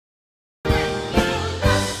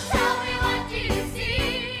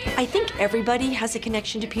everybody has a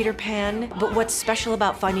connection to Peter Pan, but what's special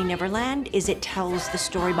about Finding Neverland is it tells the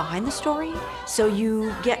story behind the story. So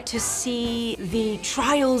you get to see the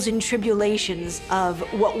trials and tribulations of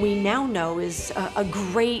what we now know is a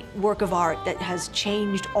great work of art that has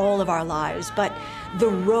changed all of our lives. But the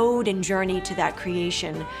road and journey to that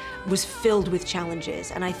creation was filled with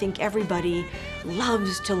challenges, and I think everybody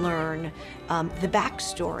loves to learn the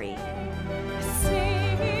backstory.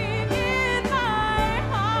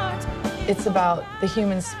 It's about the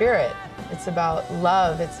human spirit. It's about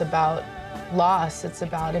love. It's about loss. It's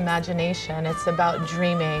about imagination. It's about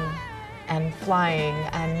dreaming and flying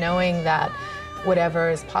and knowing that whatever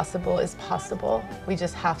is possible is possible. We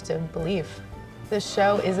just have to believe. This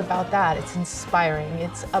show is about that. It's inspiring.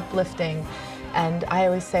 It's uplifting. And I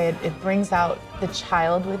always say it brings out the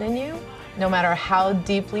child within you. No matter how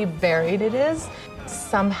deeply buried it is,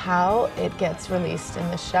 somehow it gets released in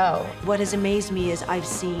the show. What has amazed me is I've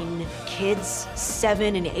seen kids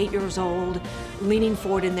 7 and 8 years old leaning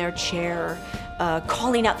forward in their chair,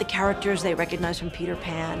 calling out the characters they recognize from Peter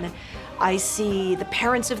Pan. I see the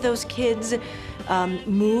parents of those kids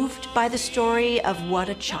moved by the story of what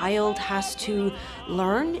a child has to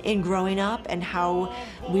learn in growing up and how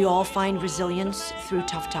we all find resilience through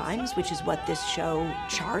tough times, which is what this show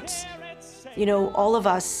charts. You know, all of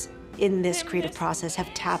us in this creative process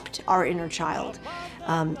have tapped our inner child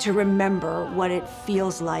to remember what it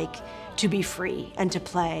feels like to be free and to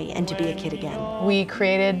play and to be a kid again. We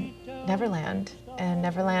created Neverland, and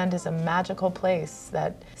Neverland is a magical place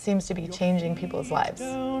that seems to be changing people's lives.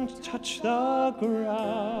 Don't touch the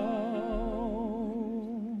ground.